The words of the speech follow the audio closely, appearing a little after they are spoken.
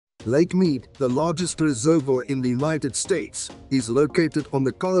Lake Mead, the largest reservoir in the United States, is located on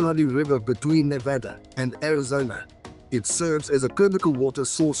the Colorado River between Nevada and Arizona. It serves as a critical water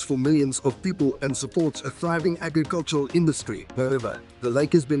source for millions of people and supports a thriving agricultural industry. However, the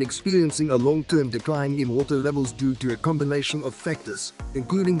lake has been experiencing a long-term decline in water levels due to a combination of factors,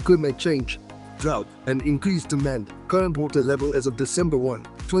 including climate change, drought, and increased demand. Current water level as of December 1,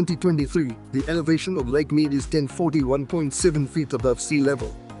 2023, the elevation of Lake Mead is 1041.7 feet above sea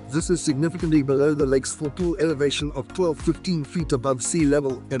level. This is significantly below the lake's full elevation of 1215 feet above sea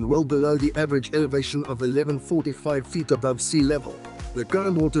level and well below the average elevation of 1145 feet above sea level. The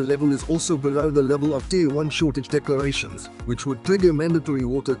current water level is also below the level of Tier 1 shortage declarations, which would trigger mandatory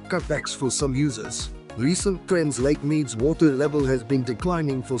water cutbacks for some users. Recent trends: Lake Mead's water level has been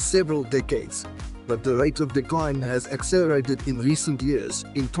declining for several decades, but the rate of decline has accelerated in recent years.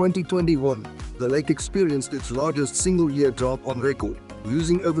 In 2021, the lake experienced its largest single-year drop on record,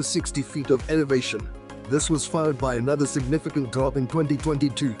 losing over 60 feet of elevation. This was followed by another significant drop in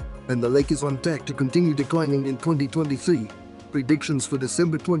 2022, and the lake is on track to continue declining in 2023. Predictions for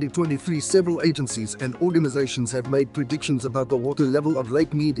December 2023: several agencies and organizations have made predictions about the water level of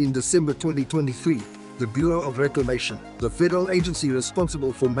Lake Mead in December 2023. The Bureau of Reclamation, the federal agency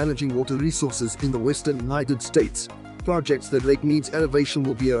responsible for managing water resources in the western United States, projects that Lake Mead's elevation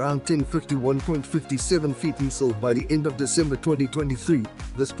will be around 1051.57 feet in sea by the end of December 2023.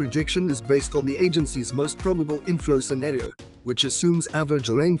 This projection is based on the agency's most probable inflow scenario, which assumes average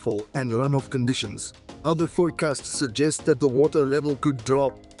rainfall and runoff conditions. Other forecasts suggest that the water level could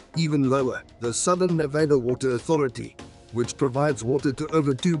drop even lower. The Southern Nevada Water Authority, which provides water to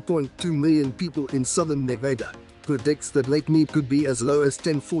over 2.2 million people in southern Nevada, predicts that Lake Mead could be as low as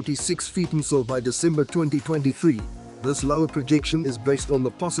 1046 feet in sea by December 2023. This lower projection is based on the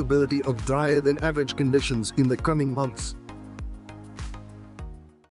possibility of drier than average conditions in the coming months.